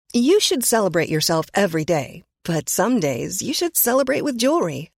You should celebrate yourself every day, but some days you should celebrate with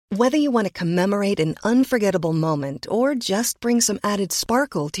jewelry. Whether you want to commemorate an unforgettable moment or just bring some added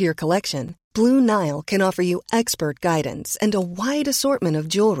sparkle to your collection, Blue Nile can offer you expert guidance and a wide assortment of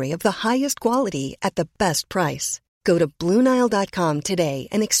jewelry of the highest quality at the best price. Go to BlueNile.com today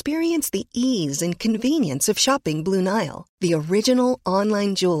and experience the ease and convenience of shopping Blue Nile, the original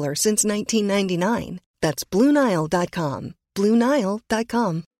online jeweler since 1999. That's BlueNile.com.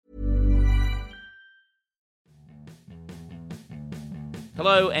 BlueNile.com.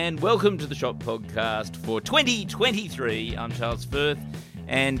 Hello and welcome to the Shop Podcast for 2023. I'm Charles Firth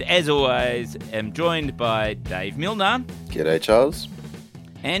and as always am joined by Dave Milner. G'day, Charles.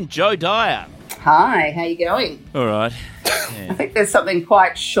 And Joe Dyer. Hi, how you going? All right. Yeah. I think there's something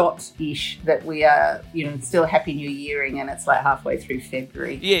quite short-ish that we are, still Happy New Yearing and it's like halfway through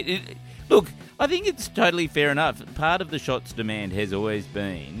February. Yeah, look, I think it's totally fair enough. Part of the Shot's demand has always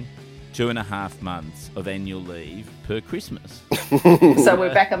been 2.5 months of annual leave per Christmas. So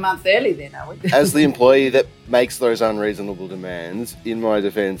we're back a month early then, are we? As the employee that makes those unreasonable demands, in my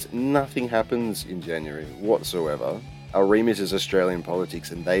defence, nothing happens in January whatsoever. Our remit is Australian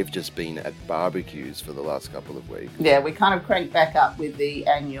politics and they've just been at barbecues for the last couple of weeks. Yeah, we kind of cranked back up with the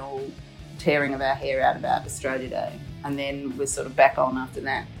annual tearing of our hair out about Australia Day and then we're sort of back on after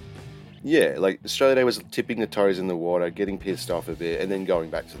that. Yeah, like Australia Day was tipping the toes in the water, getting pissed off a bit, and then going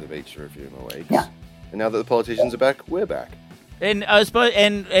back to the beach for a few more weeks. Yeah. And now that the politicians are back, we're back. And I suppose,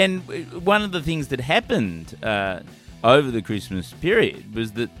 and one of the things that happened over the Christmas period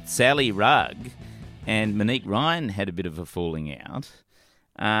was that Sally Rugg and Monique Ryan had a bit of a falling out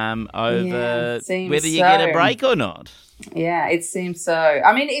over whether you get a break or not. Yeah, it seems so.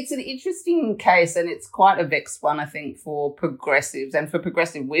 I mean, it's an interesting case and it's quite a vexed one, I think, for progressives and for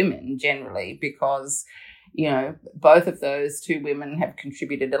progressive women generally because, both of those two women have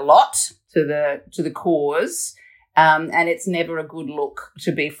contributed a lot to the cause and it's never a good look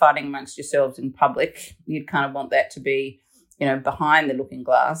to be fighting amongst yourselves in public. You'd kind of want that to be, behind the looking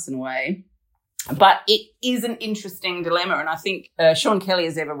glass in a way. But it is an interesting dilemma, and I think Sean Kelly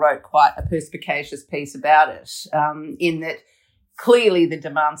has ever wrote quite a perspicacious piece about it, in that clearly the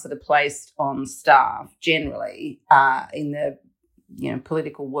demands that are placed on staff generally in the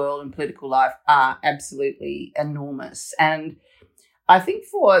political world and political life are absolutely enormous. And I think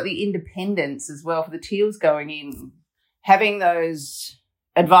for the independents as well, for the Teals going in, having those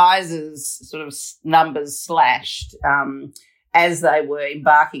advisors sort of numbers slashed as they were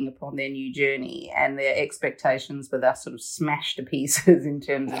embarking upon their new journey and their expectations were thus sort of smashed to pieces in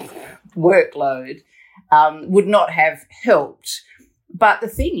terms of workload, would not have helped. But the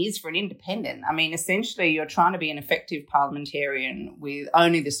thing is, for an independent, I mean, essentially you're trying to be an effective parliamentarian with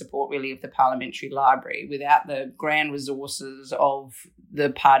only the support really of the parliamentary library, without the grand resources of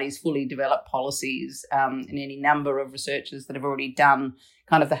the party's fully developed policies and any number of researchers that have already done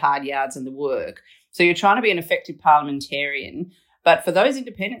kind of the hard yards and the work. So you're trying to be an effective parliamentarian, but for those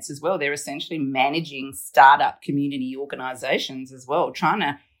independents as well, they're essentially managing startup community organisations as well. Trying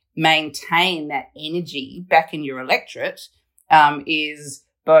to maintain that energy back in your electorate is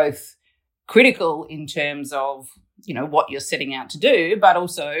both critical in terms of, what you're setting out to do, but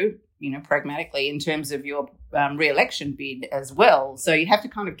also, pragmatically in terms of your re-election bid as well. So you have to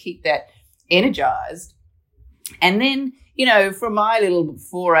kind of keep that energised. And then, from my little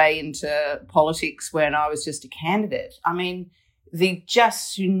foray into politics when I was just a candidate, I mean, the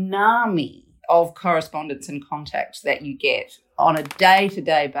just tsunami of correspondence and contacts that you get on a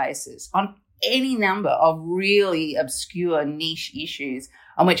day-to-day basis on any number of really obscure niche issues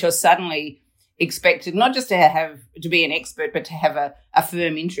on which you're suddenly expected not just to be an expert, but to have a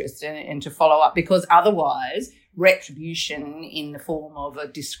firm interest and to follow up, because otherwise retribution in the form of a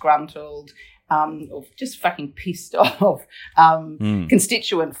disgruntled or just fucking pissed off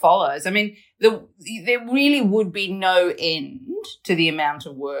constituent follows. I mean, there really would be no end to the amount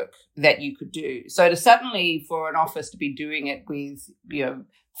of work that you could do. So to suddenly for an office to be doing it with,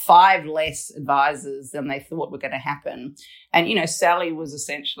 5 less advisors than they thought were going to happen. And, Sally was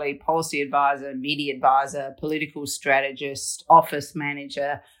essentially policy advisor, media advisor, political strategist, office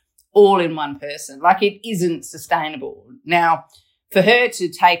manager, all in one person. Like, it isn't sustainable. Now, for her to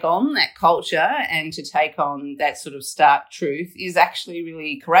take on that culture and to take on that sort of stark truth is actually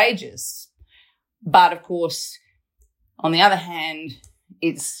really courageous. But, of course, on the other hand,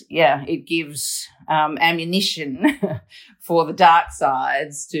 it gives ammunition for the dark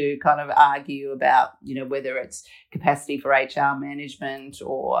sides to kind of argue about, whether it's capacity for HR management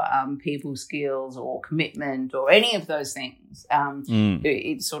or people skills or commitment or any of those things.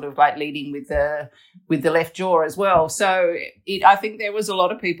 It's sort of like leading with the left jaw as well. So I think there was a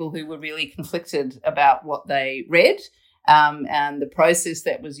lot of people who were really conflicted about what they read. And the process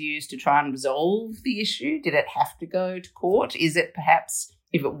that was used to try and resolve the issue. Did it have to go to court? Is it perhaps,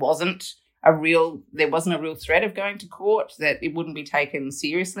 if it wasn't there wasn't a real threat of going to court, that it wouldn't be taken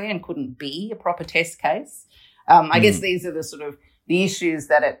seriously and couldn't be a proper test case? I guess these are the sort of the issues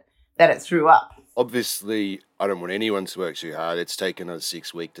that it threw up. Obviously, I don't want anyone to work too hard. It's taken us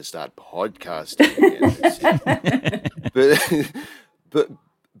 6 weeks to start podcasting again. But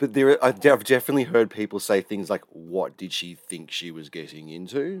I've definitely heard people say things like, "What did she think she was getting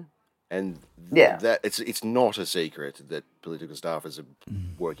into?" And that it's not a secret that political staffers are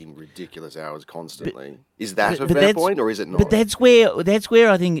working ridiculous hours constantly. Is that a fair point, or is it not? But that's where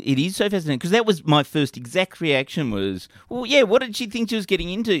I think it is so fascinating, because that was my first exact reaction was, well, yeah, what did she think she was getting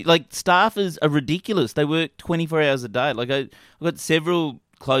into? Like, staffers are ridiculous. They work 24 hours a day. Like, I've got several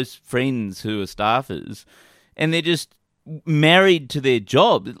close friends who are staffers, and they're just married to their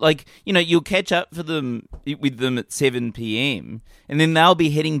job. Like, you'll catch up with them at 7 p.m. and then they'll be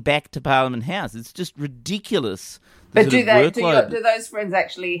heading back to Parliament House. It's just ridiculous. But do those friends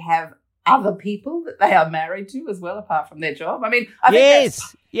actually have other people that they are married to as well, apart from their job? I mean, I think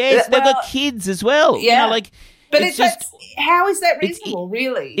they've got kids as well. Yeah. But how is that reasonable,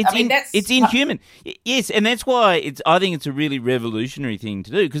 really? It's inhuman. Yes, and that's why I think it's a really revolutionary thing to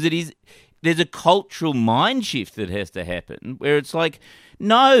do, because there's a cultural mind shift that has to happen where it's like,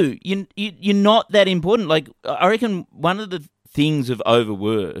 no, you're not that important. Like, I reckon one of the things of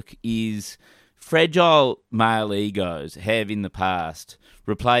overwork is fragile male egos have in the past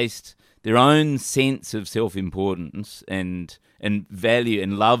replaced their own sense of self-importance and value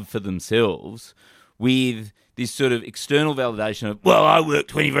and love for themselves with this sort of external validation of, well, I work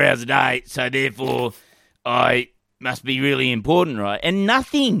 24 hours a day, so therefore I must be really important, right? And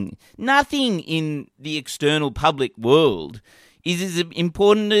nothing in the external public world is as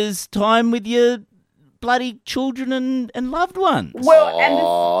important as time with your bloody children and loved ones. Well,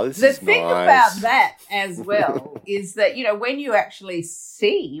 and the thing about that as well is that, when you actually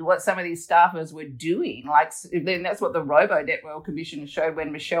see what some of these staffers were doing, then that's what the Robo-Debt Royal Commission showed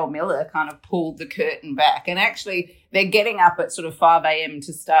when Michelle Miller kind of pulled the curtain back. And actually, they're getting up at sort of 5 a.m.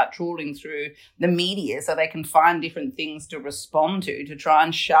 to start trawling through the media so they can find different things to respond to try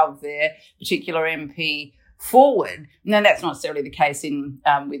and shove their particular MP forward. Now, that's not necessarily the case in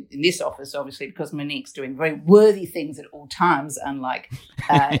this office, obviously, because Monique's doing very worthy things at all times, unlike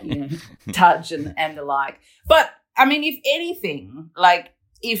Tudge and the like. But, I mean, if anything,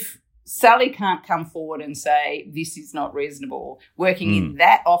 if Sally can't come forward and say this is not reasonable, working in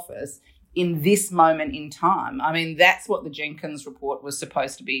that office in this moment in time, I mean, that's what the Jenkins report was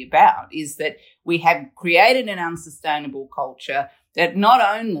supposed to be about, is that we have created an unsustainable culture that not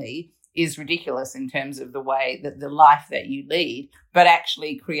only is ridiculous in terms of the way that the life that you lead, but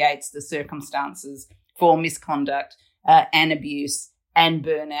actually creates the circumstances for misconduct and abuse and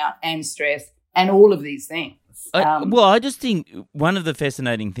burnout and stress and all of these things. I just think one of the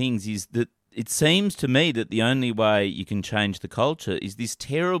fascinating things is that it seems to me that the only way you can change the culture is this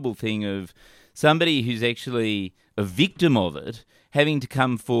terrible thing of somebody who's actually a victim of it having to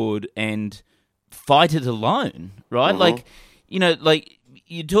come forward and fight it alone, right?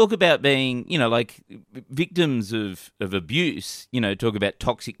 You talk about being, victims of abuse, talk about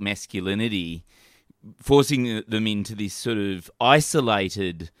toxic masculinity, forcing them into this sort of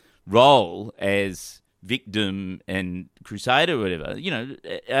isolated role as victim and crusader or whatever,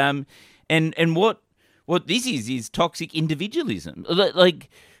 and what this is toxic individualism.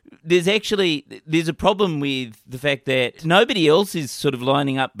 There's a problem with the fact that nobody else is sort of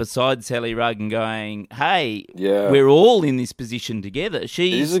lining up beside Sally Rugg and going, hey, we're all in this position together.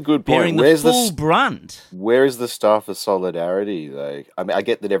 She's bearing the full brunt. Where is the staff of solidarity, though? I mean, I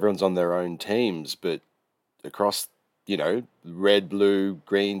get that everyone's on their own teams, but across, red, blue,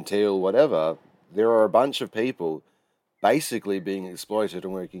 green, teal, whatever, there are a bunch of people basically being exploited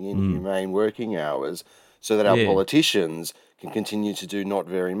and working inhumane working hours so that our politicians can continue to do not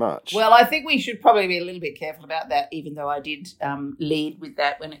very much. Well, I think we should probably be a little bit careful about that, even though I did lead with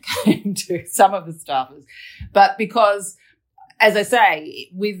that when it came to some of the staffers. But because, as I say,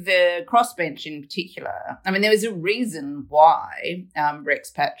 with the crossbench in particular, I mean, there was a reason why Rex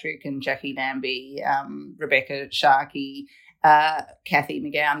Patrick and Jackie Lambie, Rebecca Sharkey, Kathy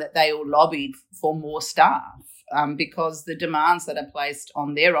McGowan, that they all lobbied for more staff. because the demands that are placed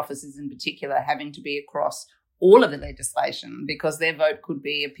on their officers in particular having to be across all of the legislation, because their vote could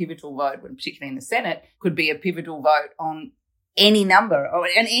be a pivotal vote, particularly in the Senate, could be a pivotal vote on any number or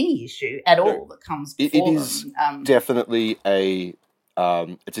on any issue at all that comes before them. It is definitely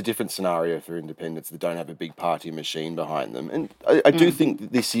it's a different scenario for independents that don't have a big party machine behind them. And I do think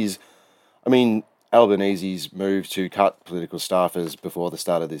that this is, I mean, Albanese's move to cut political staffers before the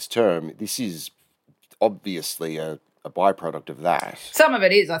start of this term, this is obviously a byproduct of that. Some of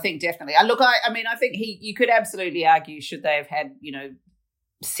it is, I think, definitely. I think you could absolutely argue should they have had,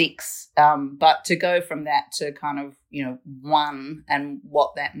 6, but to go from that to kind of, 1 and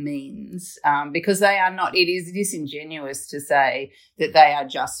what that means, because they are not, it is disingenuous to say that they are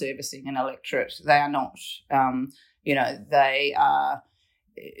just servicing an electorate. They are not, they are,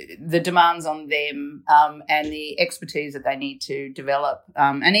 the demands on them and the expertise that they need to develop.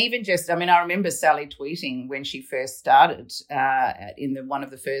 And even just, I remember Sally tweeting when she first started in one of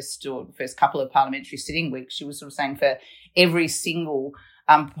the first couple of parliamentary sitting weeks, she was sort of saying for every single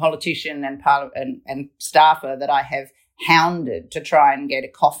politician and staffer that I have hounded to try and get a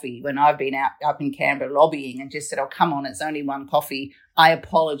coffee when I've been out up in Canberra lobbying and just said, oh, come on, it's only one coffee. I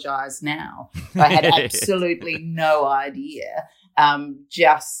apologise now. I had absolutely no idea.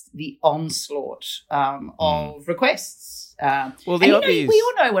 Just the onslaught of requests. Well, the obvious... we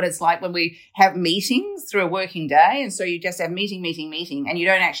all know what it's like when we have meetings through a working day, and so you just have meeting, and you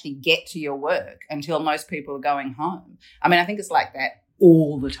don't actually get to your work until most people are going home. I think it's like that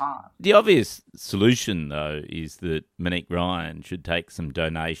all the time. The obvious solution, though, is that Monique Ryan should take some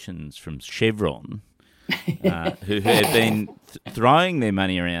donations from Chevron, who have been throwing their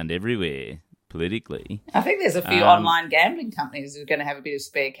money around everywhere politically. I think there's a few online gambling companies who are going to have a bit of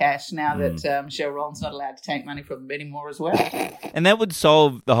spare cash now that Chevron's not allowed to take money from them anymore as well. And that would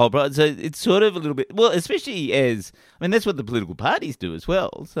solve the whole problem. So it's sort of a little bit, well, especially as, that's what the political parties do as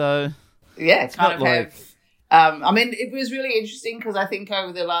well. So yeah, it's kind of like... it was really interesting because I think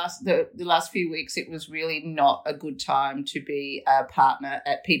over the last few weeks, it was really not a good time to be a partner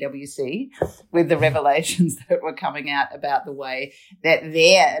at PwC with the revelations that were coming out about the way that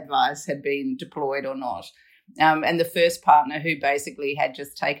their advice had been deployed or not. And the first partner who basically had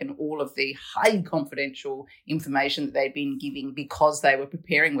just taken all of the highly confidential information that they'd been giving because they were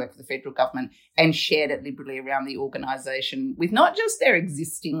preparing work for the federal government and shared it liberally around the organisation with not just their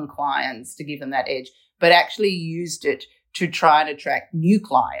existing clients to give them that edge, but actually used it to try and attract new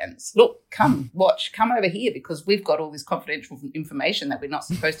clients. Look, come over here because we've got all this confidential information that we're not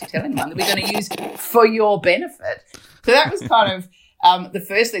supposed to tell anyone that we're going to use for your benefit. So that was kind of the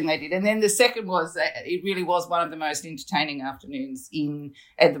first thing they did. And then the second was that it really was one of the most entertaining afternoons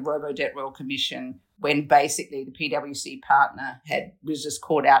at the Robo-Debt Royal Commission when basically the PwC partner was just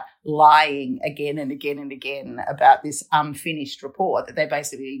caught out lying again and again and again about this unfinished report that they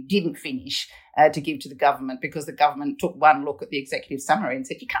basically didn't finish to give to the government because the government took one look at the executive summary and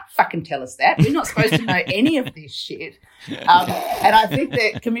said, you can't fucking tell us that. We're not supposed to know any of this shit. And I think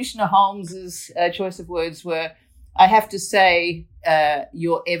that Commissioner Holmes's choice of words were, I have to say,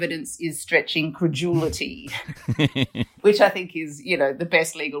 your evidence is stretching credulity, which I think is, the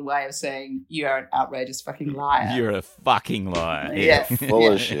best legal way of saying you are an outrageous fucking liar. You're a fucking liar. Yeah.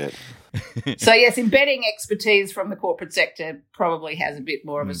 Full of shit. So, yes, embedding expertise from the corporate sector probably has a bit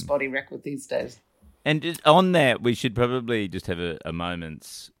more of a spotty record these days. And just on that, we should probably just have a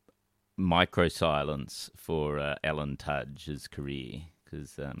moment's micro-silence for Alan Tudge's career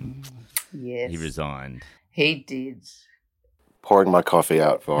because yes, he resigned. He did. Pouring my coffee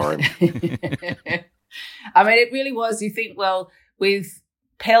out for him. It really was. You think, well, with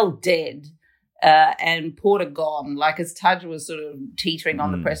Pell dead and Porter gone, like as Tudge was sort of teetering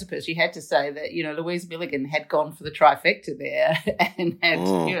on the precipice, you had to say that, Louise Milligan had gone for the trifecta there and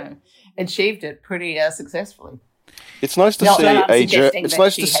had, achieved it pretty successfully. It's nice to see it's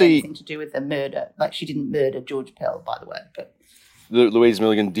nice to see anything to do with the murder. Like she didn't murder George Pell, by the way, but. Louise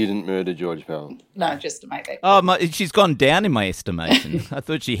Milligan didn't murder George Pell. No, just to make that clear. She's gone down in my estimation. I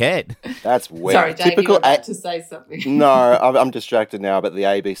thought she had. That's weird. Sorry, Dave, you were about to say something. No, I'm distracted now, but the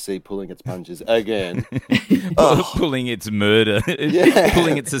ABC pulling its punches again. Pulling its murder.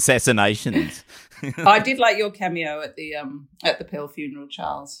 Pulling its assassinations. I did like your cameo at the Pell funeral,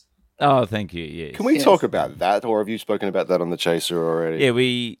 Charles. Oh, thank you, yes. Can we talk about that, or have you spoken about that on The Chaser already? Yeah,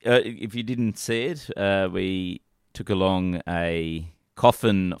 we. If you didn't see it, we took along a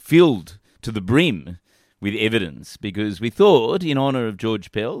coffin filled to the brim with evidence because we thought, in honour of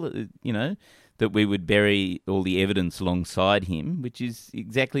George Pell, that we would bury all the evidence alongside him, which is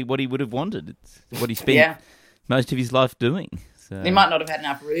exactly what he would have wanted. It's what he spent most of his life doing. So. They might not have had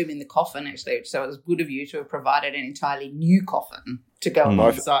enough room in the coffin, actually, so it was good of you to have provided an entirely new coffin to go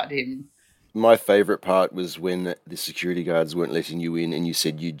alongside him. My favourite part was when the security guards weren't letting you in and you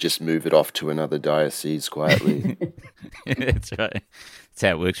said you'd just move it off to another diocese quietly. That's right. That's how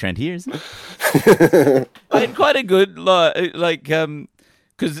it works around here, isn't it? I had quite a good,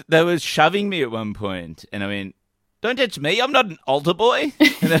 because they were shoving me at one point, and I went, "Don't touch me, I'm not an altar boy."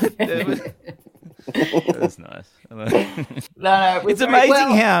 And that was nice. No, it's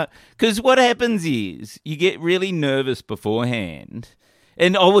amazing how, because what happens is you get really nervous beforehand.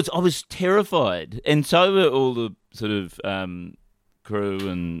 And I was terrified, and so were all the sort of crew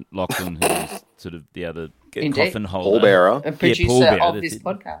and Lachlan, who was sort of the other coffin holder, pallbearer, a producer of this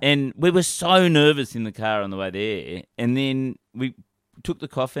podcast. And we were so nervous in the car on the way there, and then we took the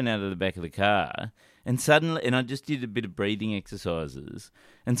coffin out of the back of the car, and suddenly, and I just did a bit of breathing exercises,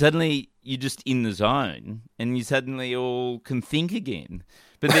 and suddenly you're just in the zone, and you suddenly all can think again.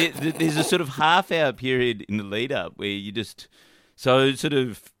 But there's a sort of half-hour period in the lead-up where you just... So sort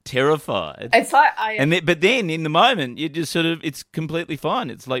of terrified. It's like but then in the moment you just sort of, it's completely fine.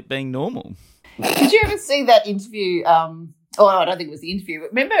 It's like being normal. Did you ever see that interview? I don't think it was the interview. But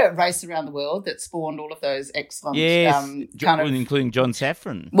remember Race Around the World that spawned all of those excellent, including John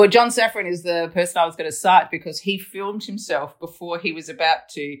Safran. Well, John Safran is the person I was going to cite because he filmed himself before he was about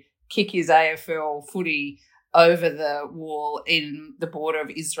to kick his AFL footy over the wall in the border of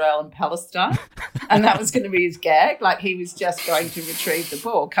Israel and Palestine. And that was going to be his gag. Like, he was just going to retrieve the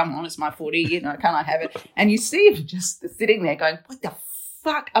ball. Come on, it's my footy, can I have it? And you see him just sitting there going, what the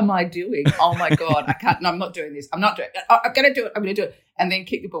fuck am I doing? Oh, my God, I can't. No, I'm not doing this. I'm not doing it. I'm going to do it. I'm going to do it. And then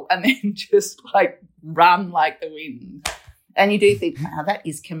kick the ball and then just, run like the wind. And you do think, wow, that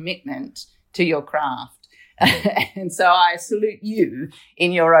is commitment to your craft. And so I salute you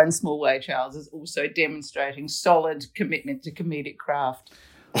in your own small way, Charles, as also demonstrating solid commitment to comedic craft.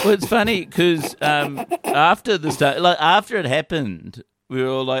 Well, it's funny because after it happened, we were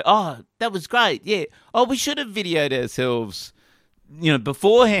all like, "Oh, that was great! Yeah. Oh, we should have videoed ourselves,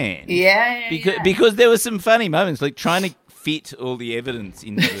 beforehand." Yeah. Because there were some funny moments, like trying to fit all the evidence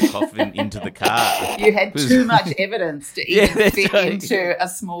into the coffin into the car. You had too much evidence to even fit into a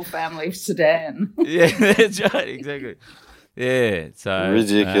small family sedan. Yeah, that's right, exactly. Yeah, so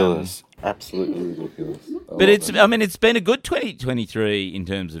ridiculous, absolutely ridiculous. But it's been a good 2023 in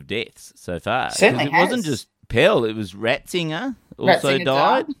terms of deaths so far. Certainly it wasn't just Pell; it was Ratzinger also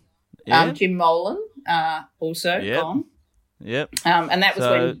died. Yeah. Jim Molan also gone. Yep. And that was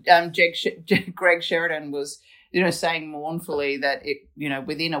when Greg Sheridan was, saying mournfully that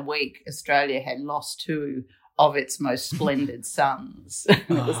within a week Australia had lost two of its most splendid sons.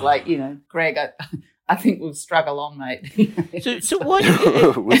 And it was like, Greg, I think we'll struggle on, mate. so what?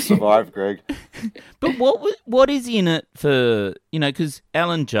 We'll survive, Greg. But what is in it for? Because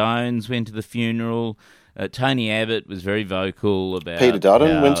Alan Jones went to the funeral. Tony Abbott was very vocal about. Peter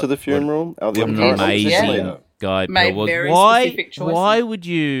Dutton went to the funeral. What an amazing guy Pell was. Why would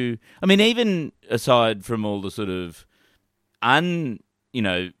you? I mean, even aside from all the sort of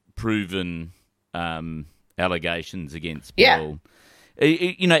proven allegations against Pell,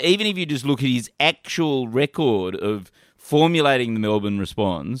 even if you just look at his actual record of formulating the Melbourne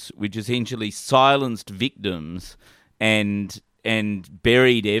response, which essentially silenced victims and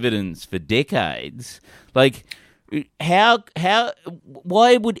buried evidence for decades,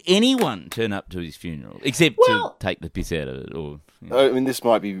 why would anyone turn up to his funeral except to take the piss out of it? Or I mean, this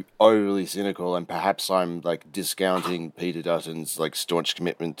might be overly cynical, and perhaps I'm discounting Peter Dutton's staunch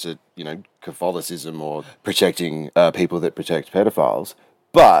commitment to Catholicism or protecting people that protect pedophiles.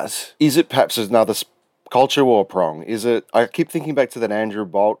 But is it perhaps another culture war prong? Is it? I keep thinking back to that Andrew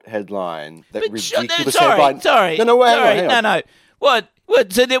Bolt headline. That ridiculous headline. Sorry. Hang on. No. What?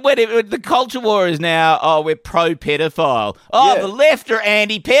 So the culture war is now, we're pro-pedophile. The left are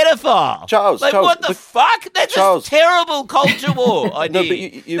anti-pedophile. Charles, what the fuck? That's a terrible culture war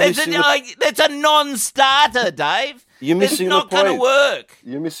idea. That's a non-starter, Dave. You're missing the point. It's not going to work.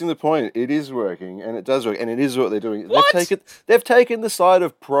 You're missing the point. It is working, and it does work, and it is what they're doing. What? They've taken the side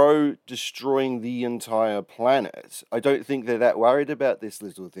of pro-destroying the entire planet. I don't think they're that worried about this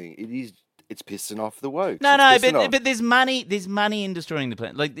little thing. It's pissing off the woke. But there's money. There's money in destroying the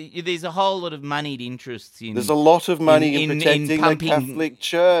planet. There's a whole lot of moneyed interests in. There's a lot of money in protecting the Catholic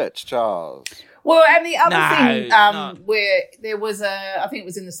Church, Charles. Well, and the other thing, where there was I think it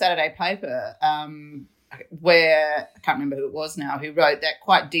was in the Saturday paper, where I can't remember who it was now, who wrote that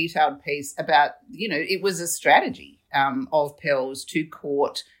quite detailed piece about, it was a strategy of Pell's to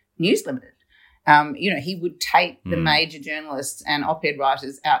court News Limited. He would take the major journalists and op-ed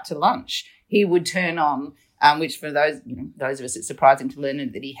writers out to lunch. He would turn on which for those of us, it's surprising to learn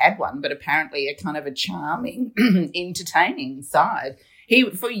that he had one, but apparently a kind of a charming, entertaining side. He,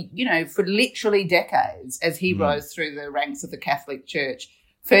 for literally decades, as he rose through the ranks of the Catholic Church,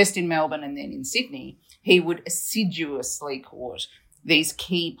 first in Melbourne and then in Sydney, he would assiduously court these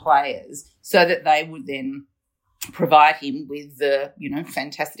key players so that they would then provide him with the,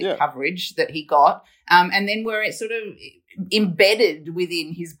 fantastic coverage that he got. And then were it sort of embedded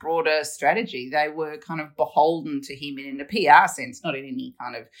within his broader strategy. They were kind of beholden to him in a PR sense, not in any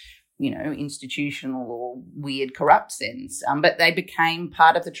kind of, institutional or weird corrupt sense. But they became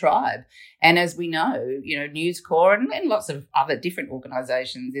part of the tribe. And as we know, News Corps and lots of other different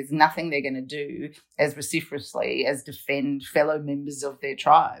organisations, there's nothing they're going to do as vociferously as defend fellow members of their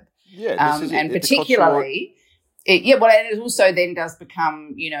tribe. Yeah, and particularly... it also then does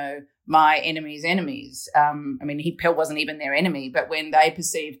become, my enemy's enemies. Pell wasn't even their enemy, but when they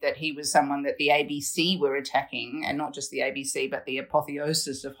perceived that he was someone that the ABC were attacking, and not just the ABC, but the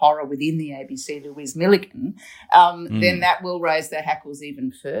apotheosis of horror within the ABC, Louise Milligan, then that will raise their hackles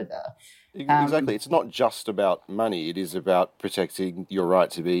even further. Exactly. It's not just about money. It is about protecting your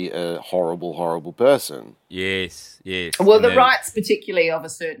right to be a horrible, horrible person. Yes. Well, the rights particularly of a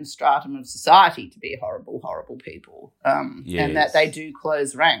certain stratum of society to be horrible, horrible people, and that they do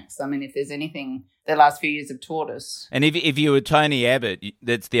close ranks. I mean, if there's anything the last few years have taught us. And if you were Tony Abbott,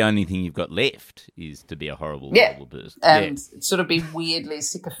 that's the only thing you've got left is to be a horrible, horrible person. And sort of be weirdly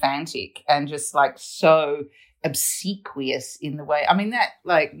sycophantic and just like so obsequious in the way. I mean, that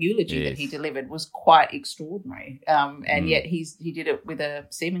eulogy that he delivered was quite extraordinary, and yet he did it with a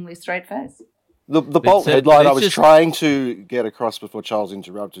seemingly straight face. The bolt headline I was trying to get across before Charles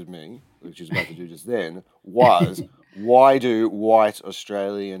interrupted me, which he was about to do just then, was why do white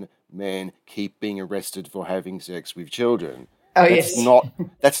Australian men keep being arrested for having sex with children? Oh,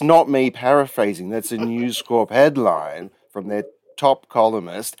 That's not me paraphrasing. That's a News Corp headline from their top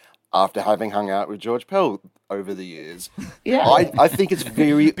columnist after having hung out with George Pell over the years. Yeah. I think it's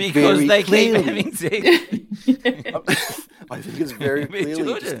very, because very they clearly, keep having sex. I think it's very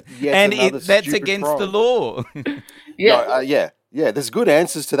clearly just that's against crime. the law. There's good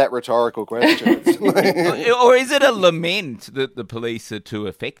answers to that rhetorical question. Or is it a lament that the police are too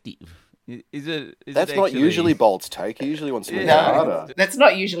effective? That's not usually Bolt's take. He usually wants something harder. That's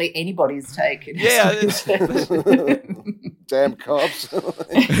not usually anybody's take. Damn cops.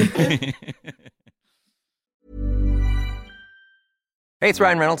 Hey, it's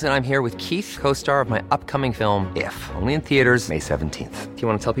Ryan Reynolds, and I'm here with Keith, co-star of my upcoming film, If, only in theaters May 17th. Do you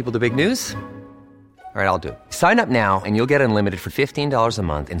want to tell people the big news? All right, I'll do it. Sign up now and you'll get unlimited for $15 a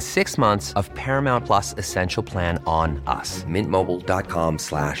month and 6 months of Paramount Plus Essential Plan on us.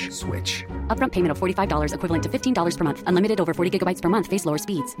 MintMobile.com/switch. Upfront payment of $45 equivalent to $15 per month. Unlimited over 40 gigabytes per month. Face lower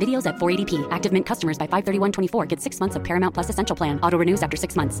speeds. Videos at 480p. Active Mint customers by 531.24 get 6 months of Paramount Plus Essential Plan. Auto renews after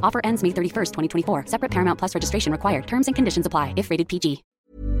 6 months. Offer ends May 31st, 2024. Separate Paramount Plus registration required. Terms and conditions apply if rated PG.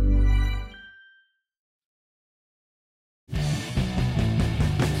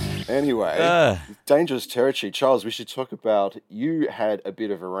 Anyway, dangerous territory. Charles, we should talk about, you had a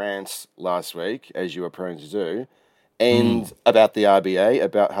bit of a rant last week, as you were prone to do, and about the RBA,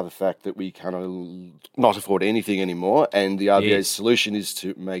 about how the fact that we cannot not afford anything anymore, and the RBA's solution is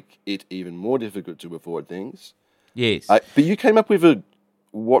to make it even more difficult to afford things. Yes. But you came up with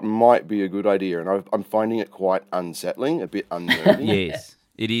what might be a good idea, and I'm finding it quite unsettling, a bit unnerving. Yes,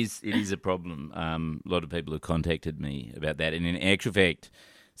 it is a problem. A lot of people have contacted me about that, and in actual fact,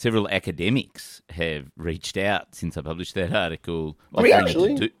 several academics have reached out since I published that article.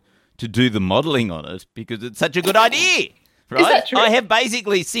 Really? To do the modelling on it because it's such a good idea. Right? Is that true? I have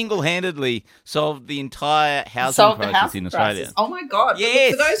basically single-handedly solved the entire housing crisis in Australia. Oh, my God.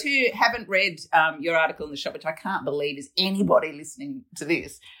 Yes. For those who haven't read your article in the shop, which I can't believe is anybody listening to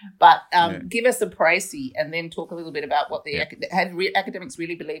this, but give us a précis and then talk a little bit about what the academics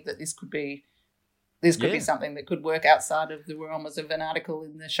really believe that this could be. This could be something that could work outside of the realms of an article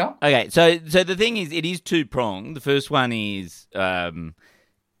in the shop. Okay, so the thing is, it is two-pronged. The first one is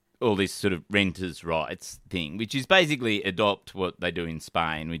all this sort of renters' rights thing, which is basically adopt what they do in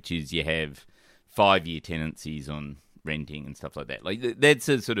Spain, which is you have 5-year tenancies on renting and stuff like that. Like that's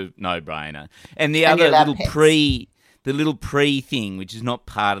a sort of no-brainer. And the other little pre thing, which is not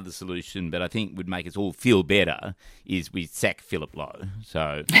part of the solution, but I think would make us all feel better, is we sack Philip Lowe.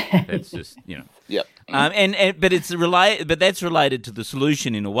 So that's just Yep. But that's related to the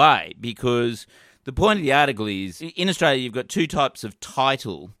solution in a way, because the point of the article is in Australia you've got two types of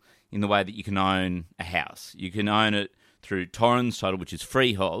title in the way that you can own a house. You can own it through Torrens title, which is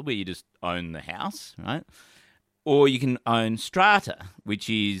freehold, where you just own the house, right? or you can own strata, which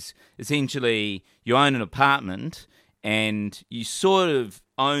is essentially you own an apartment and you sort of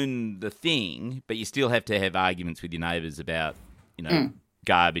own the thing, but you still have to have arguments with your neighbours about,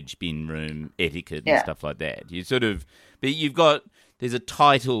 garbage bin room etiquette and stuff like that. You sort of, but there's a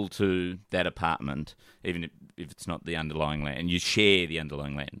title to that apartment, even if it's not the underlying land. You share the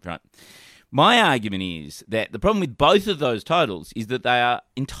underlying land, right? My argument is that the problem with both of those titles is that they are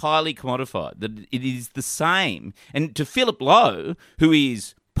entirely commodified, that it is the same. And to Philip Lowe, who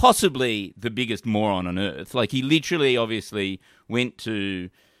is possibly the biggest moron on earth, like he literally obviously went to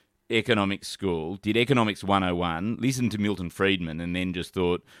economics school, did economics 101, listened to Milton Friedman and then just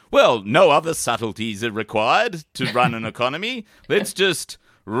thought, well, no other subtleties are required to run an economy. Let's just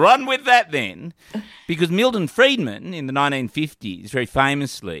run with that then. Because Milton Friedman in the 1950s, very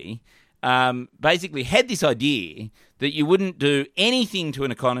famously, basically had this idea that you wouldn't do anything to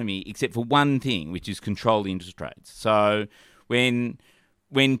an economy except for one thing, which is control the interest rates. So when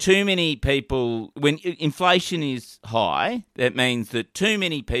too many people, when inflation is high, that means that too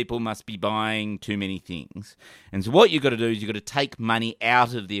many people must be buying too many things. And so what you've got to do is you've got to take money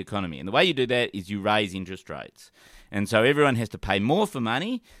out of the economy. And the way you do that is you raise interest rates. And so everyone has to pay more for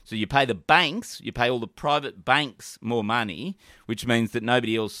money. So you pay the banks, you pay all the private banks more money, which means that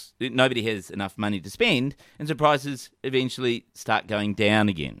nobody has enough money to spend. And so prices eventually start going down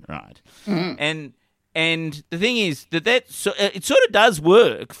again, right? Mm-hmm. And the thing is that it sort of does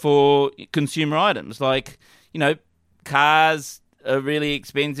work for consumer items. Like, cars are really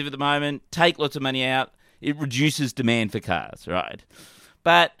expensive at the moment. Take lots of money out. It reduces demand for cars, right?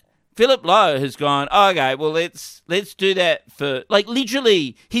 But Philip Lowe has gone, okay, well, let's do that for, like,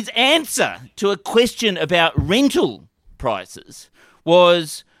 literally his answer to a question about rental prices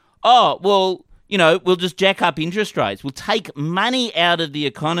was, we'll just jack up interest rates. We'll take money out of the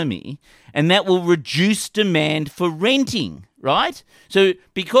economy and that will reduce demand for renting, right? So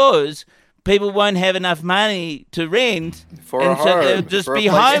because people won't have enough money to rent, for and a so home, they'll just for a be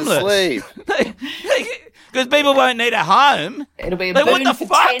place to homeless. sleep. Because people won't need a home. It'll be a Like, boon what the for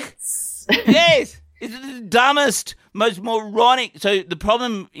fuck? tents. Yes. It's the dumbest, most moronic. So the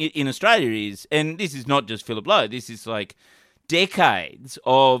problem in Australia is, and this is not just Philip Lowe, this is like decades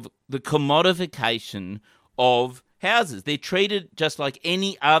of the commodification of houses. They're treated just like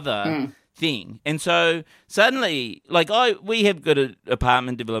any other thing. And so suddenly, we have got an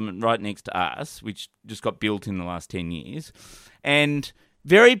apartment development right next to us, which just got built in the last 10 years. And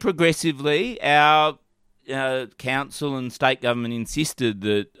very progressively, our council and state government insisted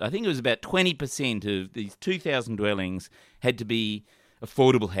that I think it was about 20% of these 2,000 dwellings had to be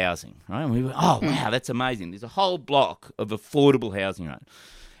affordable housing, right? And we went, wow, that's amazing. There's a whole block of affordable housing, right?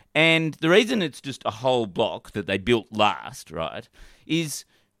 And the reason it's just a whole block that they built last, right, is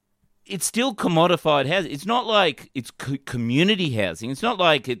it's still commodified housing. It's not like it's community housing. It's not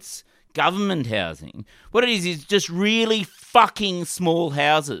like it's government housing. What it is just really fucking small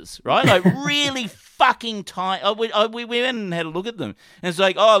houses, right? Like really fucking tiny. We went and had a look at them. And it's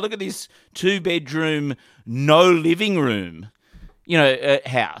like, look at this 2-bedroom, no living room,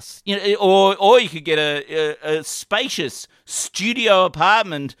 house. Or you could get a spacious studio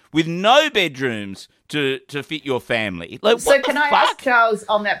apartment with no bedrooms to fit your family. Like, so what can the I fuck? ask Charles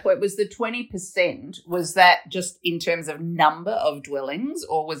on that point, was the 20%, was that just in terms of number of dwellings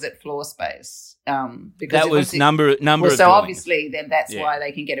or was it floor space? Because that was number of so dwellings. obviously then that's why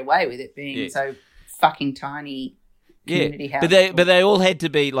they can get away with it being so fucking tiny community housing. But they all had to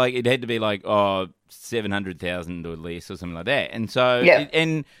be like, it had to be like 700,000 or less or something like that. And so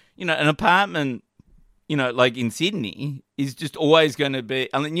an apartment, like in Sydney, is just always going to be,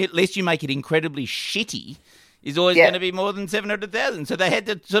 unless you make it incredibly shitty, is always going to be more than 700,000. So they had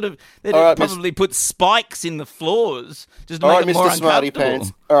to probably put spikes in the floors just to make it more Mr. Smarty uncomfortable.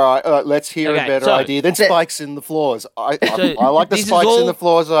 Pants. All right, let's hear a better idea than spikes in the floors. I like the spikes in the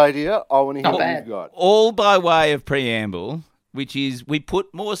floors idea. I want to hear what you've got. All by way of preamble, which is we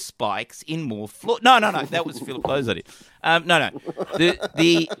put more spikes in more floor. No, that was Philip Lowe's idea. No.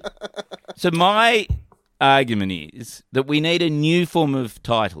 So my argument is that we need a new form of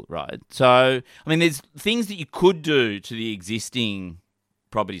title, right? So, there's things that you could do to the existing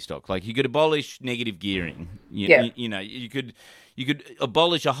property stock. Like you could abolish negative gearing. You could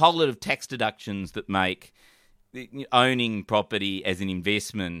abolish a whole lot of tax deductions that make owning property as an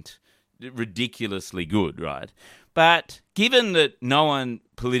investment ridiculously good, right? But given that no one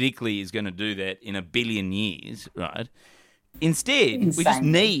politically is going to do that in a billion years, right? Instead, we just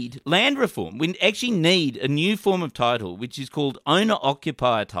need land reform. We actually need a new form of title, which is called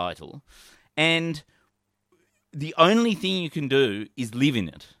owner-occupier title. And the only thing you can do is live in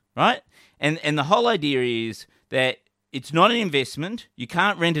it, right? And the whole idea is that it's not an investment. You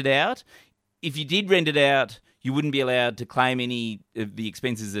can't rent it out. If you did rent it out, you wouldn't be allowed to claim any of the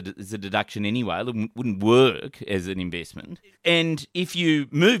expenses as a deduction anyway. It wouldn't work as an investment. And if you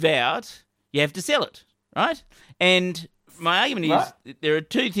move out, you have to sell it, right? And my argument is there are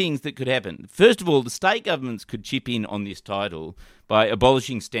two things that could happen. First of all, the state governments could chip in on this title by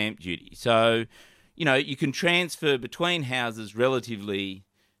abolishing stamp duty. So, you can transfer between houses relatively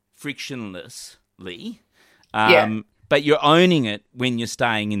frictionlessly. But you're owning it when you're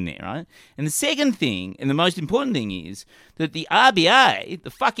staying in there, right? And the second thing, and the most important thing, is that the RBA, the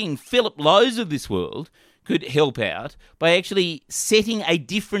fucking Philip Lowe's of this world, could help out by actually setting a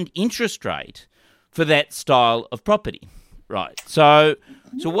different interest rate for that style of property, right? So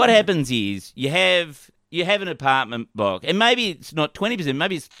what happens is you have an apartment block, and maybe it's not 20%,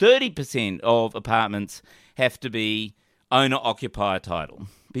 maybe it's 30% of apartments have to be owner-occupier title.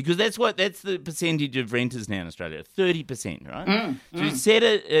 Because that's the percentage of renters now in Australia, 30%, right? So you set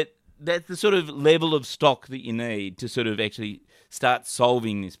it that's the sort of level of stock that you need to sort of actually start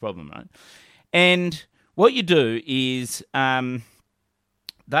solving this problem, right? And what you do is so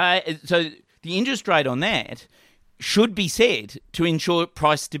the interest rate on that should be set to ensure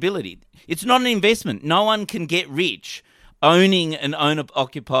price stability. It's not an investment. No one can get rich owning an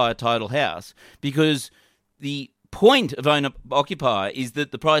owner-occupier title house because the point of owner-occupier is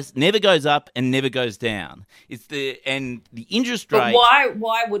that the price never goes up and never goes down. The interest rate. But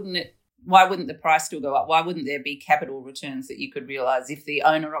why wouldn't the price still go up? Why wouldn't there be capital returns that you could realise if the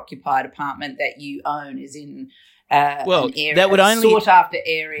owner-occupied apartment that you own is in an area, that would only sought-after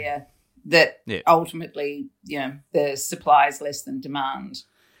area that ultimately, the supply is less than demand?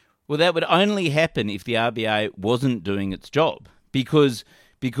 Well, that would only happen if the RBA wasn't doing its job, because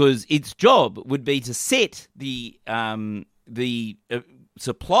its job would be to set the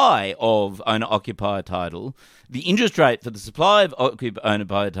supply of owner-occupier title, the interest rate for the supply of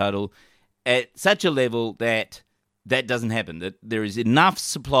owner-occupier title at such a level that doesn't happen, that there is enough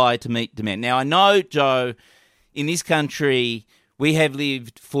supply to meet demand. Now, I know, Joe, in this country, we have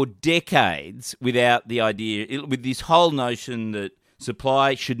lived for decades without the idea, with this whole notion that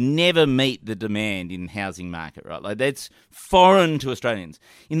supply should never meet the demand in housing market, right? Like, that's foreign to Australians.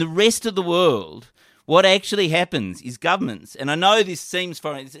 In the rest of the world, what actually happens is governments, and I know this seems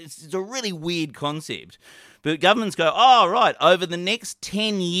foreign, it's a really weird concept, but governments go, oh, right, over the next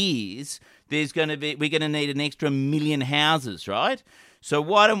 10 years, we're going to need an extra 1 million houses, right? So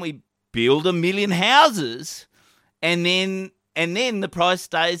why don't we build 1 million houses and then the price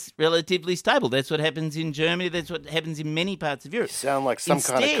stays relatively stable. That's what happens in Germany. That's what happens in many parts of Europe. You sound like some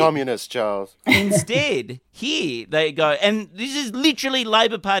kind of communist, Charles. Instead, here they go, and this is literally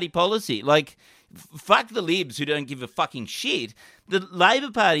Labor Party policy. Like, fuck the Libs who don't give a fucking shit. The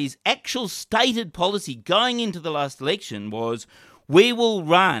Labor Party's actual stated policy going into the last election was, we will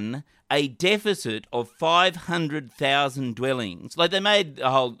run a deficit of 500,000 dwellings. Like, they made a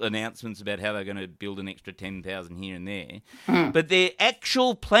whole announcements about how they're going to build an extra 10,000 here and there. But their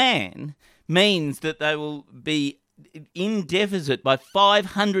actual plan means that they will be in deficit by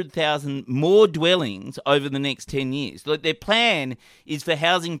 500,000 more dwellings over the next 10 years. Like, their plan is for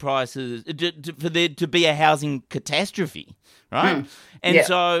housing prices, for there to be a housing catastrophe, right?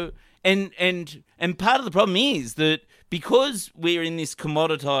 So, and part of the problem is that because we're in this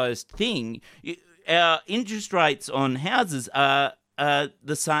commoditized thing, our interest rates on houses are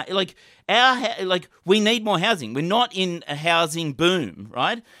the same. Like, we need more housing. We're not in a housing boom,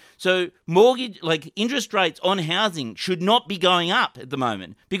 right? So interest rates on housing should not be going up at the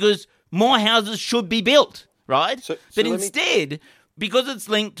moment because more houses should be built, right? But instead, because it's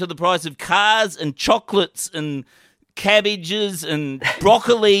linked to the price of cars and chocolates and cabbages and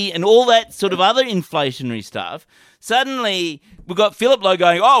broccoli and all that sort of other inflationary stuff, suddenly we've got Philip Lowe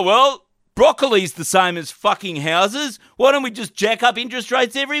going, oh, well, broccoli's the same as fucking houses. Why don't we just jack up interest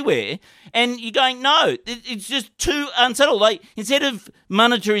rates everywhere? And you're going, no, it's just too unsettled. Like, instead of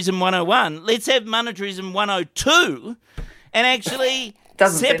monetarism 101, let's have monetarism 102 and actually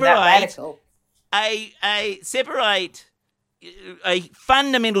separate a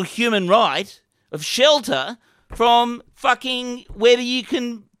fundamental human right of shelter from fucking whether you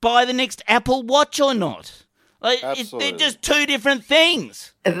can buy the next Apple Watch or not. Like, they're just two different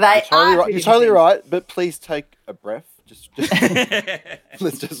things. You're totally right, but please take a breath. Just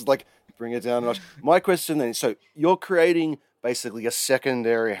let's just bring it down a notch. My question then, so you're creating basically a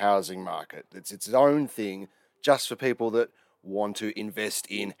secondary housing market. It's its own thing just for people that want to invest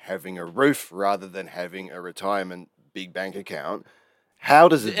in having a roof rather than having a retirement big bank account. How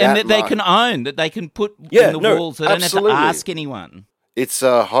does it? And that they can own, that they can put in the walls. They don't have to ask anyone. It's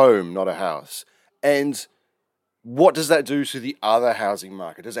a home, not a house. And what does that do to the other housing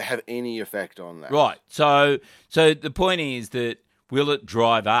market? Does it have any effect on that? Right. So the point is that will it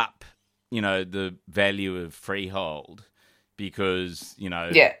drive up, the value of freehold? Because,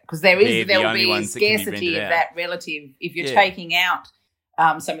 because there will be a scarcity of that relative. If you're taking out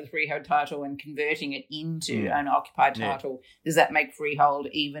some of the freehold title and converting it into an occupied title, does that make freehold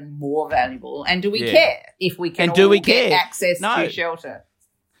even more valuable? And do we care if we can get access to shelter?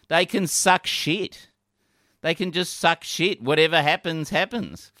 They can suck shit. They can just suck shit. Whatever happens,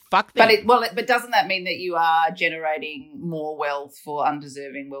 happens. Fuck them. But doesn't that mean that you are generating more wealth for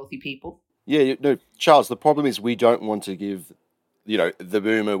undeserving wealthy people? Yeah, no, Charles, the problem is we don't want to give, the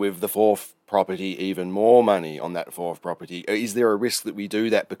boomer with the fourth property even more money on that fourth property. Is there a risk that we do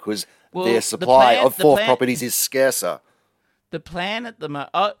that because their supply of fourth properties is scarcer? The plan at the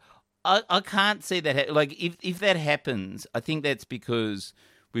moment, I can't see that. Like, if that happens, I think that's because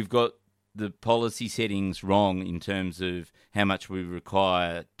we've got the policy settings wrong in terms of how much we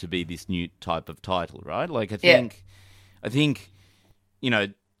require to be this new type of title, right? Like, I think,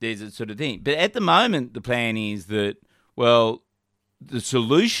 there's a sort of thing. But at the moment, the plan is that, well, the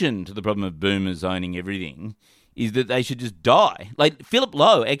solution to the problem of boomers owning everything is that they should just die. Like Philip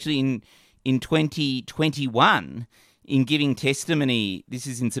Lowe, actually in 2021, in giving testimony, this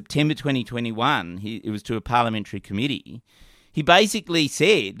is in September 2021, it was to a parliamentary committee, he basically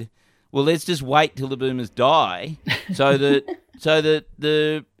said, well, let's just wait till the boomers die so that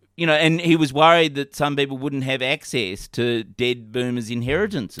the and he was worried that some people wouldn't have access to dead boomers'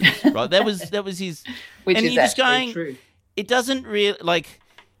 inheritances, right? That was his. Which and is you're just going, true. It doesn't really like.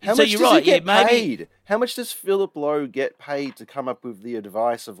 How so much you're does right. he get maybe, paid? How much does Philip Lowe get paid to come up with the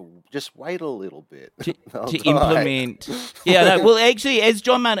advice of just wait a little bit to implement? Yeah, no, well, actually, as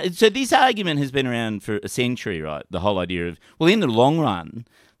John Maynard, so this argument has been around for a century, right? The whole idea of, well, in the long run,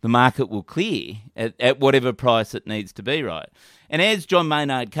 the market will clear at whatever price it needs to be, right? And as John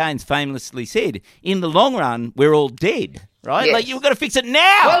Maynard Keynes famously said, in the long run, we're all dead, right? Yes. Like, you've got to fix it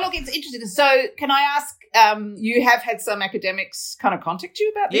now. Well, look, it's interesting. So can I ask, you have had some academics kind of contact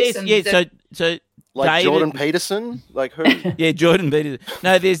you about this? Yes. So like David, Jordan Peterson? Like who? Yeah, Jordan Peterson.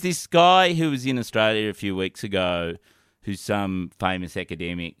 No, there's this guy who was in Australia a few weeks ago who's some famous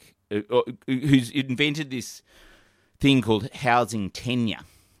academic who's invented this thing called housing tenure,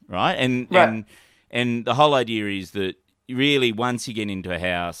 right? And the whole idea is that really once you get into a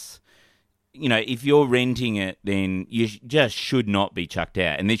house, if you're renting it, then you just should not be chucked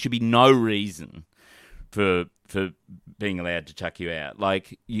out. And there should be no reason for being allowed to chuck you out.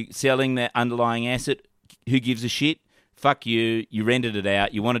 Like, you selling that underlying asset, who gives a shit? Fuck you. You rented it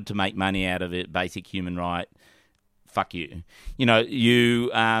out. You wanted to make money out of it. Basic human right. Fuck you. There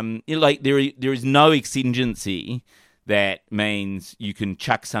is no exigency that means you can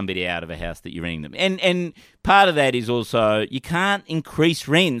chuck somebody out of a house that you're renting them. And part of that is also you can't increase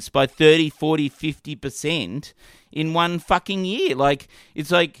rents by 30, 40, 50% in one fucking year. Like,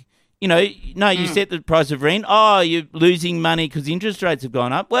 it's like, you set the price of rent. Oh, you're losing money because interest rates have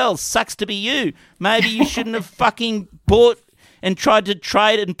gone up. Well, sucks to be you. Maybe you shouldn't have fucking bought and tried to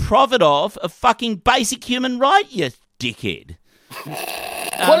trade and profit off a fucking basic human right, you dickhead.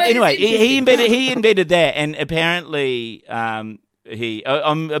 Anyway, he invented that, and apparently I'm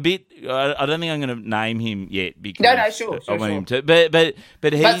a bit. I don't think I'm going to name him yet because sure. I want him to. But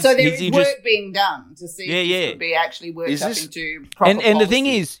so there is work being done to see if this could be actually worked up into proper and the thing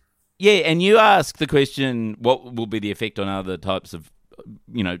is, and you ask the question, what will be the effect on other types of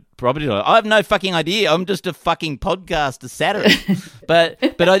property? I have no fucking idea. I'm just a fucking podcaster satirist. but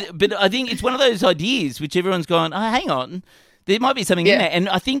I think it's one of those ideas which everyone's going, oh, hang on. There might be something in that. And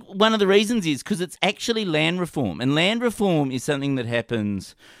I think one of the reasons is because it's actually land reform. And land reform is something that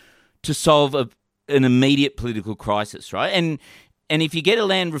happens to solve an immediate political crisis, right? And if you get a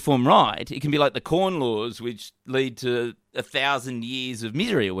land reform right, it can be like the Corn Laws, which lead to 1,000 years of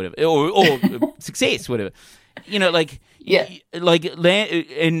misery or whatever, or success, whatever. Like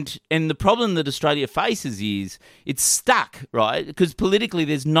land, and the problem that Australia faces is it's stuck, right? Because politically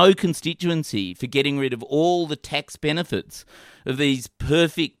there's no constituency for getting rid of all the tax benefits of these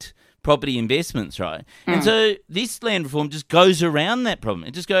perfect property investments, right? And so this land reform just goes around that problem.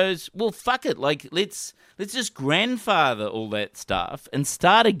 It just goes, well, fuck it. Like, let's just grandfather all that stuff and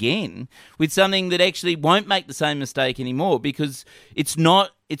start again with something that actually won't make the same mistake anymore because it's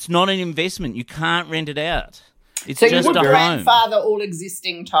not an investment. You can't rent it out. It's so just you would a grandfather all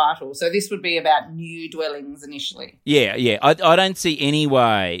existing titles. So this would be about new dwellings initially. Yeah. I don't see any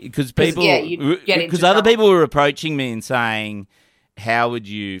way because people, you'd get into because other trouble. people were approaching me and saying, how would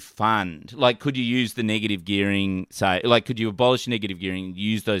you fund? Like, could you use the negative gearing? Could you abolish negative gearing and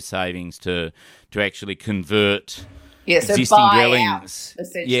use those savings to actually convert existing buy dwellings? Out,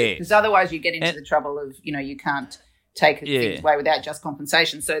 essentially, because otherwise you get into the trouble of you can't take things away without just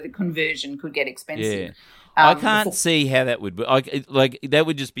compensation. So the conversion could get expensive. Yeah. I can't see how that would like that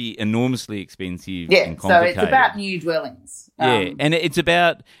would just be enormously expensive. Yeah, and complicated. So it's about new dwellings. And it's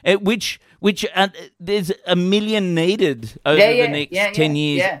about which there's a million needed over the next 10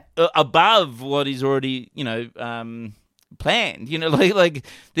 years above what is already planned. Like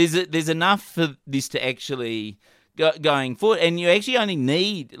there's enough for this to actually going forward, and you actually only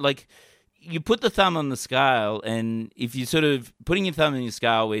need you put the thumb on the scale, and if you're sort of putting your thumb on your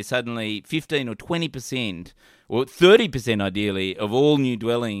scale where suddenly 15 or 20% or 30% ideally of all new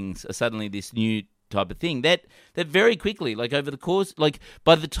dwellings are suddenly this new type of thing, that very quickly, over the course,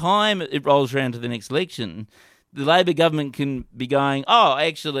 by the time it rolls around to the next election, the Labor government can be going, oh,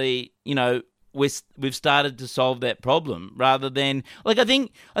 actually, we've started to solve that problem, rather than, I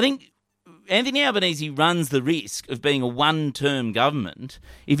think Anthony Albanese runs the risk of being a one-term government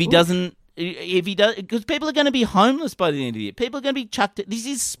if he doesn't. If he does, because people are going to be homeless by the end of the year. People are going to be chucked. This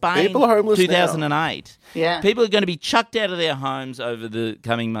is Spain, people are homeless 2008. Now. Yeah, people are going to be chucked out of their homes over the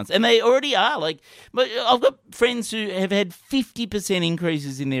coming months, and they already are. But I've got friends who have had 50%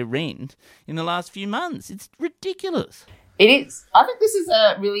 increases in their rent in the last few months. It's ridiculous. It is. I think this is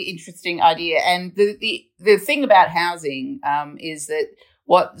a really interesting idea, and the thing about housing is that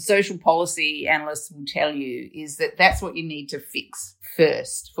what social policy analysts will tell you is that that's what you need to fix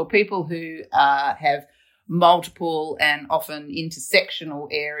first. For people who have multiple and often intersectional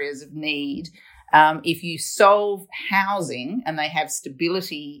areas of need, if you solve housing and they have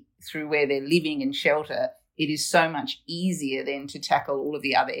stability through where they're living and shelter, it is so much easier then to tackle all of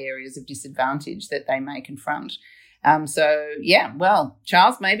the other areas of disadvantage that they may confront.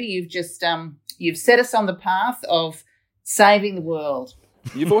 Charles, maybe you've just you've set us on the path of saving the world.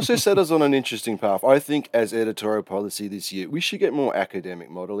 You've also set us on an interesting path. I think as editorial policy this year, we should get more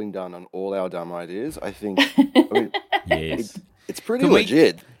academic modelling done on all our dumb ideas. I think yes. It's pretty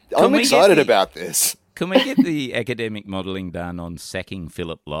legit. I'm excited about this. Can we get the academic modelling done on sacking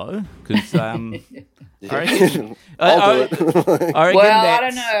Philip Lowe? Because I'll do it. I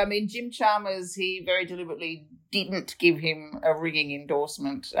don't know. I mean, Jim Chalmers, he very deliberately didn't give him a ringing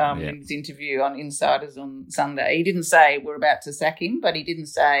endorsement in his interview on Insiders on Sunday. He didn't say we're about to sack him, but he didn't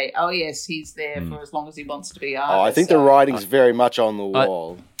say, oh, yes, he's there for as long as he wants to be. I think the writing's very much on the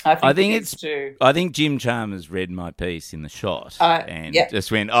wall. I think it's too. I think Jim Chalmers read my piece in the shot and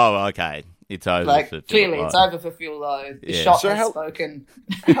just went, oh, okay. It's over for clearly, Phil it's over for Phil Lowe. The shot has spoken.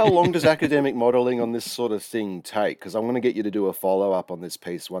 How long does academic modelling on this sort of thing take? Because I'm going to get you to do a follow-up on this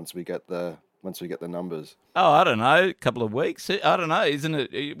piece once we get the numbers. Oh, I don't know, a couple of weeks. I don't know, isn't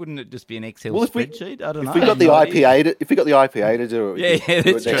it? Wouldn't it just be an Excel spreadsheet? I don't know. If we got the IPA to do it,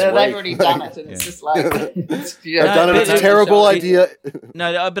 that's true. They've already done it, and it's just like they've done it. It's a terrible idea.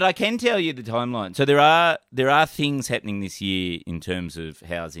 No, but I can tell you the timeline. So there are things happening this year in terms of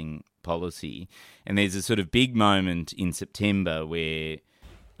housing policy, and there's a sort of big moment in September where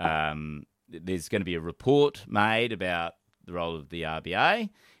there's going to be a report made about the role of the RBA,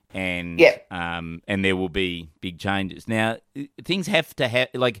 and there will be big changes. Now, things have to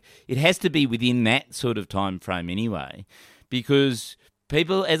it has to be within that sort of time frame anyway, because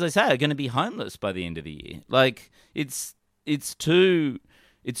people, as I say, are going to be homeless by the end of the year. It's too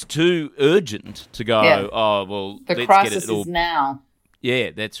urgent to go. Yeah. Oh well, the let's crisis get it all. Is now.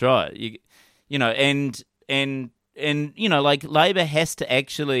 Yeah, that's right. Labor has to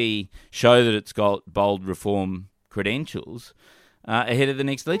actually show that it's got bold reform credentials ahead of the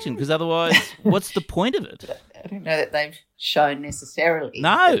next election, because otherwise, what's the point of it? I don't know that they've shown necessarily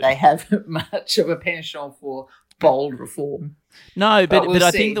that they have much of a penchant for bold reform. No, but we'll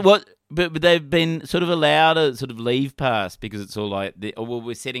I see. think but they've been sort of allowed a sort of leave pass, because it's all like,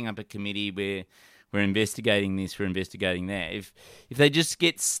 we're setting up a committee where we're investigating this, we're investigating that. If they just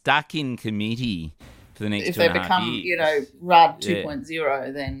get stuck in committee for the next 2.5 years. If they become, RUD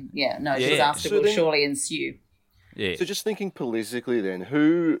 2.0, then, disaster will surely ensue. Yeah. So just thinking politically then,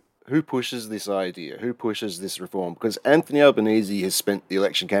 who pushes this idea? Who pushes this reform? Because Anthony Albanese has spent the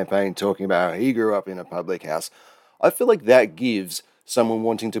election campaign talking about how he grew up in a public house. I feel like that gives someone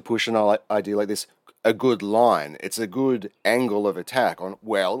wanting to push an idea like this a good line. It's a good angle of attack on,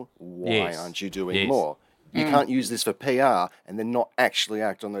 why aren't you doing more? You can't use this for PR and then not actually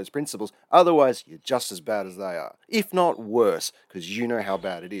act on those principles. Otherwise, you're just as bad as they are, if not worse, because you know how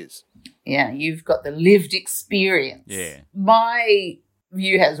bad it is. Yeah, you've got the lived experience. Yeah. My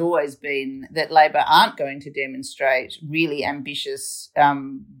view has always been that Labor aren't going to demonstrate really ambitious,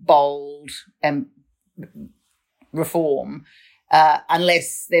 bold reform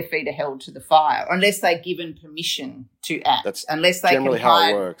unless their feet are held to the fire, unless they're given permission to act. That's unless they generally can how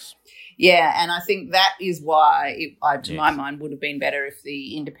it works. Yeah, and I think that is why, to my mind, would have been better if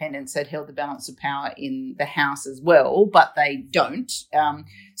the independents had held the balance of power in the House as well, but they don't.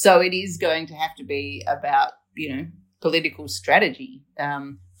 So it is going to have to be about, political strategy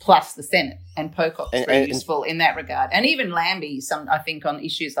plus the Senate, and Pocock's very useful in that regard. And even Lambie, I think, on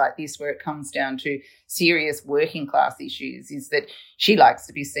issues like this where it comes down to serious working class issues, is that she likes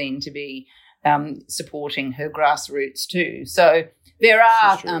to be seen to be supporting her grassroots too. So there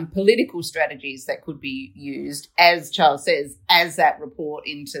are political strategies that could be used, as Charles says, as that report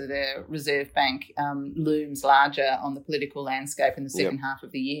into the Reserve Bank looms larger on the political landscape in the second half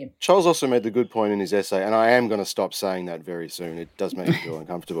of the year. Charles also made the good point in his essay, and I am going to stop saying that very soon. It does make me feel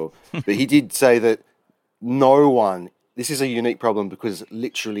uncomfortable. But he did say that this is a unique problem because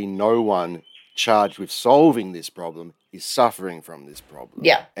literally no one charged with solving this problem is suffering from this problem.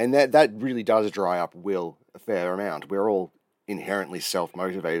 Yeah. And that really does dry up Will a fair amount. We're all inherently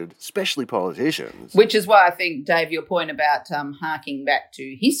self-motivated, especially politicians. Which is why I think, Dave, your point about harking back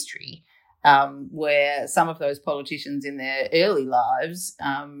to history, where some of those politicians in their early lives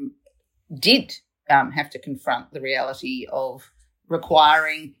did have to confront the reality of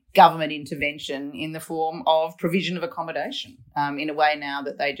requiring government intervention in the form of provision of accommodation in a way now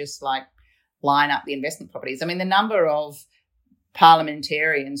that they just line up the investment properties. I mean, the number of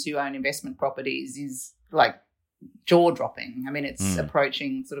parliamentarians who own investment properties is jaw-dropping. I mean, it's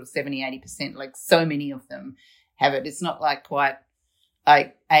approaching sort of 70-80%. So many of them have it. It's not quite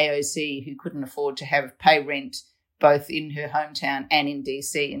like AOC, who couldn't afford to pay rent both in her hometown and in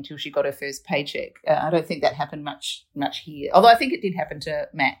DC until she got her first paycheck. I don't think that happened much here. Although I think it did happen to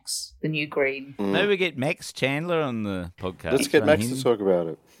Max, the new Green. Maybe we get Max Chandler on the podcast. Let's get Max to talk about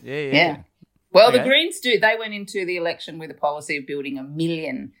it. Yeah. Well, the Greens they went into the election with a policy of building 1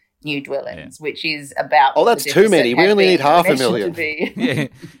 million new dwellings, which is about... Oh, that's too many. We only need 500,000. Yeah,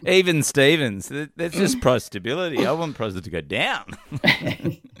 even Stevens. That's just price stability. I want prices to go down.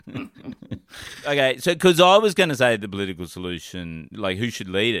 Okay, so because I was going to say the political solution, who should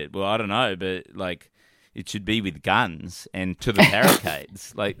lead it? Well, I don't know, but it should be with guns and to the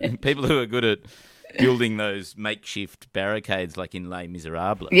barricades. People who are good at building those makeshift barricades in Les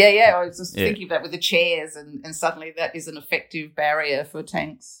Miserables. Yeah. I was just thinking about with the chairs, and suddenly that is an effective barrier for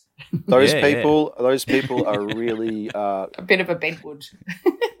tanks. Those people are really a bit of a bedwood.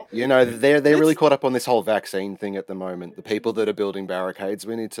 They're really caught up on this whole vaccine thing at the moment. The people that are building barricades,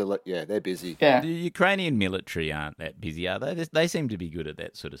 we need to they're busy. Yeah. The Ukrainian military aren't that busy, are they? They seem to be good at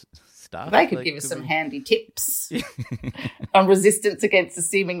that sort of stuff. They could give us some handy tips on resistance against a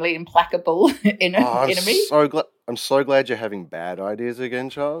seemingly implacable enemy. I'm so glad you're having bad ideas again,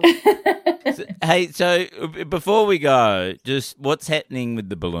 Charles. So before we go, just what's happening with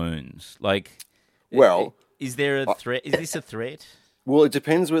the balloons? Is there a threat? Is this a threat? Well, it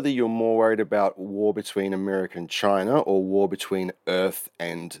depends whether you're more worried about war between America and China or war between Earth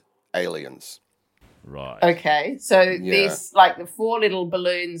and aliens. Right. Okay. So this, the 4 little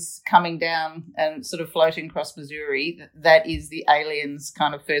balloons coming down and sort of floating across Missouri, that is the aliens'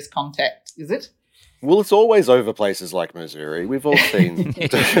 kind of first contact, is it? Well, it's always over places like Missouri. We've all seen.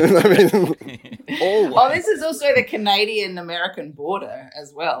 Always. Oh, this is also the Canadian-American border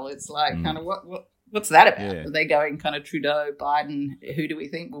as well. It's kind of what's that about? Yeah. Are they going kind of Trudeau, Biden? Who do we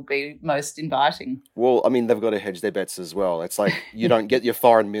think will be most inviting? Well, I mean, they've got to hedge their bets as well. It's you don't get your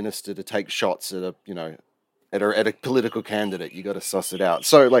foreign minister to take shots at a political candidate. You got to suss it out.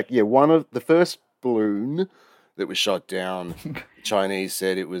 So, one of the first balloon that was shot down, Chinese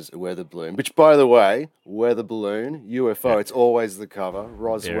said it was a weather balloon. Which, by the way, weather balloon, UFO, it's always the cover.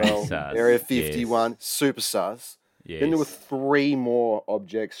 Roswell, Area 51, super sus. Yes. Then there were 3 more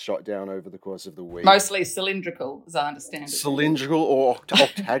objects shot down over the course of the week. Mostly cylindrical, as I understand it. Cylindrical or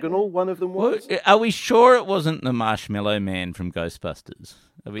octagonal, one of them was. Are we sure it wasn't the Marshmallow Man from Ghostbusters?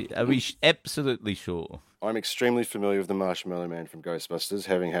 Are we absolutely sure? I'm extremely familiar with the Marshmallow Man from Ghostbusters,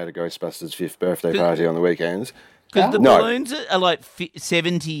 having had a Ghostbusters 5th birthday party on the weekends. Because the balloons are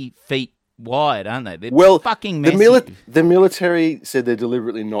 70 feet wide, aren't they? They're fucking massive. The military said they're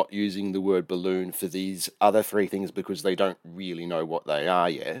deliberately not using the word balloon for these other 3 things because they don't really know what they are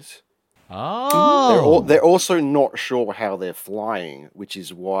yet. Oh. They're also not sure how they're flying, which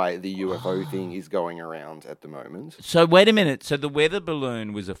is why the UFO thing is going around at the moment. So wait a minute. So the weather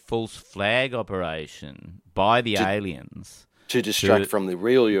balloon was a false flag operation by the aliens To distract from the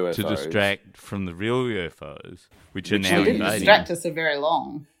real UFOs. To distract from the real UFOs, which are now They didn't invading. distract us for very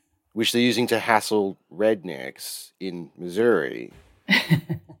long. Which they're using to hassle rednecks in Missouri.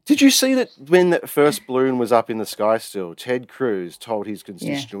 Did you see that when that first balloon was up in the sky still, Ted Cruz told his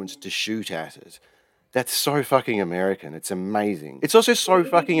constituents to shoot at it? That's so fucking American. It's amazing. It's also so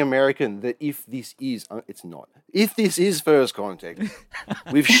fucking American that if this is... it's not. If this is first contact,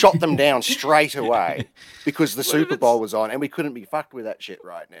 we've shot them down straight away because the Super Bowl was on and we couldn't be fucked with that shit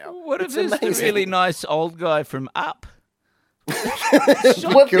right now. What if it's the really nice old guy from Up?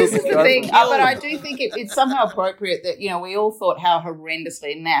 Well, this is the thing, but I do think it's somehow appropriate that, we all thought how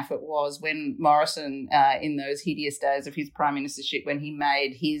horrendously naff it was when Morrison, in those hideous days of his prime ministership, when he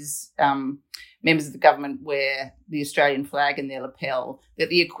made his members of the government wear the Australian flag in their lapel, that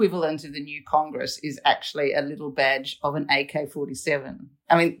the equivalent of the new Congress is actually a little badge of an AK-47.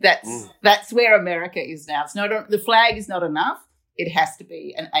 I mean, that's where America is now. It's not the flag is not enough. It has to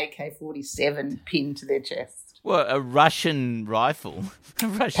be an AK-47 pinned to their chest. Well, a Russian rifle.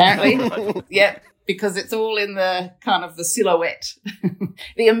 Apparently, yeah, because it's all in the kind of the silhouette,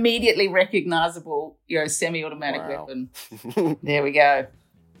 the immediately recognisable, semi-automatic weapon. There we go.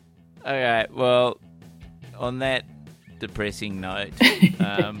 Okay, well, on that depressing note,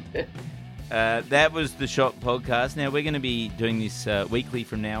 that was the Shock podcast. Now, we're going to be doing this weekly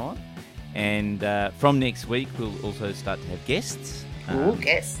from now on, and from next week, we'll also start to have guests.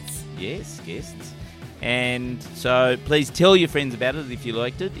 Guests. Yes, guests. And so please tell your friends about it if you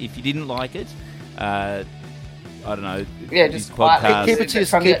liked it. If you didn't like it, I don't know. Yeah, just keep it to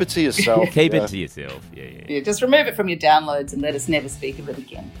yourself. Keep it to yourself. Yeah, just remove it from your downloads and let us never speak of it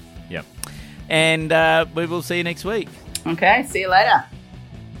again. Yep. And we will see you next week. Okay, see you later.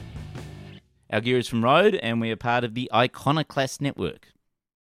 Our gear is from Rode, and we are part of the Iconoclast Network.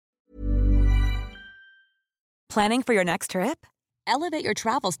 Planning for your next trip? Elevate your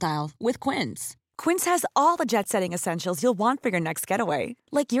travel style with Quince. Quince has all the jet-setting essentials you'll want for your next getaway,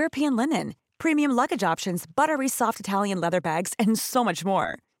 like European linen, premium luggage options, buttery soft Italian leather bags, and so much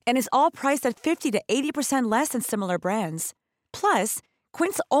more. And is all priced at 50 to 80% less than similar brands. Plus,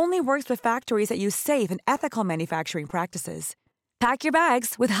 Quince only works with factories that use safe and ethical manufacturing practices. Pack your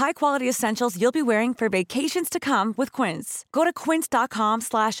bags with high-quality essentials you'll be wearing for vacations to come with Quince. Go to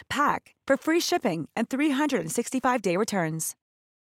quince.com/pack for free shipping and 365-day returns.